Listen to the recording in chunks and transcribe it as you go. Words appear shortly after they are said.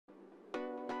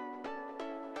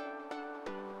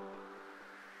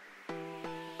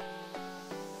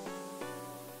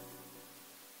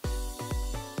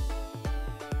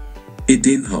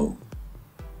Edinho.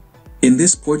 In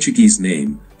this Portuguese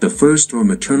name, the first or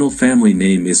maternal family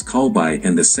name is Calbai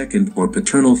and the second or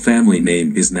paternal family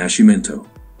name is Nascimento.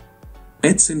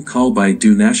 Edson Calbai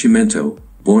do Nascimento,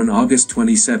 born August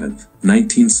 27,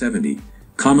 1970,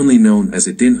 commonly known as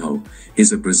Edinho,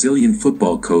 is a Brazilian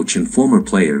football coach and former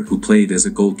player who played as a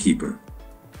goalkeeper.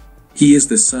 He is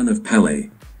the son of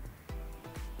Pelé.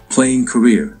 Playing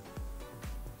career.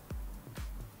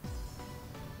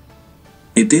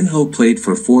 Edinho played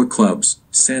for 4 clubs,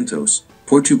 Santos,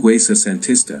 Portuguesa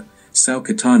Santista, São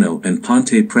Caetano and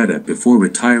Ponte Preta before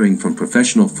retiring from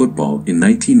professional football in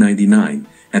 1999,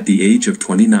 at the age of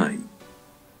 29.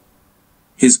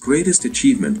 His greatest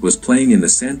achievement was playing in the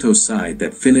Santos side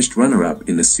that finished runner-up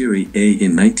in the Serie A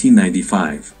in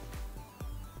 1995.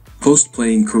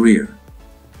 Post-playing career.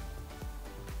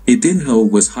 Edinho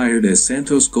was hired as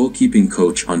Santos goalkeeping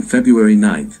coach on February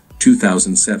 9,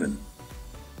 2007.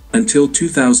 Until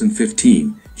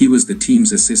 2015, he was the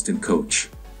team's assistant coach.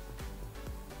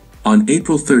 On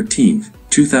April 13,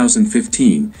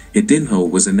 2015, Edinho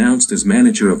was announced as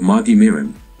manager of Magi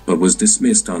Miran, but was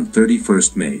dismissed on 31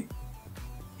 May.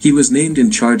 He was named in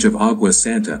charge of Água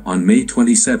Santa on May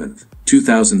 27,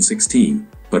 2016,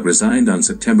 but resigned on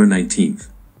September 19.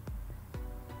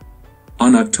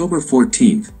 On October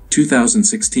 14,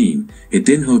 2016,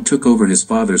 Edinho took over his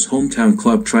father's hometown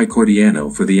club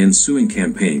Tricordiano for the ensuing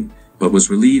campaign, but was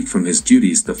relieved from his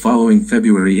duties the following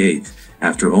February 8,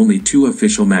 after only 2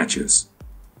 official matches.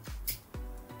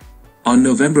 On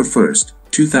November 1,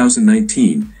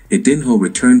 2019, Edinho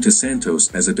returned to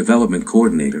Santos as a development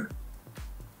coordinator.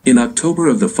 In October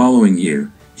of the following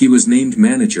year, he was named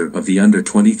manager of the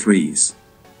under-23s.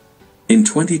 In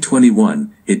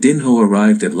 2021, Edinho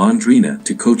arrived at Londrina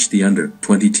to coach the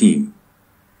under-20 team.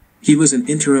 He was an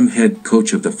interim head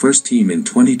coach of the first team in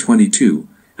 2022,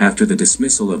 after the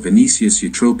dismissal of Vinicius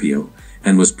Eutropio,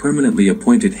 and was permanently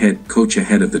appointed head coach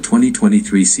ahead of the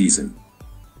 2023 season.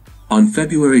 On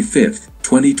February 5,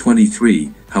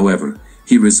 2023, however,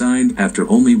 he resigned after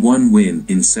only 1 win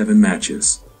in 7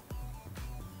 matches.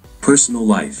 Personal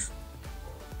life.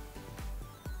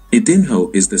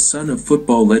 Edinho is the son of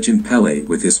football legend Pelé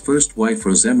with his first wife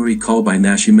Rosemary Calbai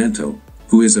Nascimento,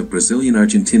 who is of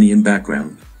Brazilian-Argentinian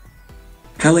background.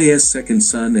 Pelé's second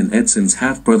son and Edson's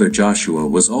half-brother Joshua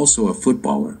was also a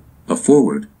footballer, a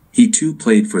forward. He too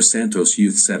played for Santos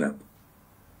Youth Setup.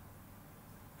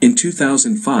 In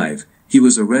 2005, he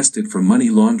was arrested for money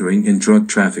laundering and drug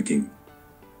trafficking.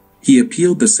 He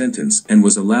appealed the sentence and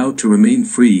was allowed to remain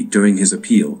free during his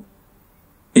appeal.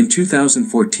 In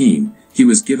 2014, he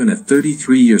was given a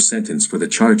 33-year sentence for the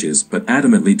charges but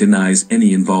adamantly denies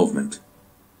any involvement.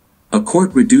 A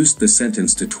court reduced the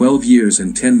sentence to 12 years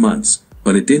and 10 months,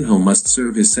 but Edinho must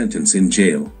serve his sentence in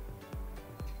jail.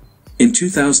 In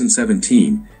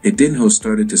 2017, Edinho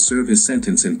started to serve his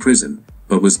sentence in prison,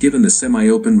 but was given the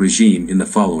semi-open regime in the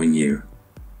following year.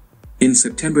 In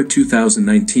September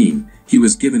 2019, he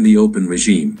was given the open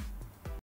regime.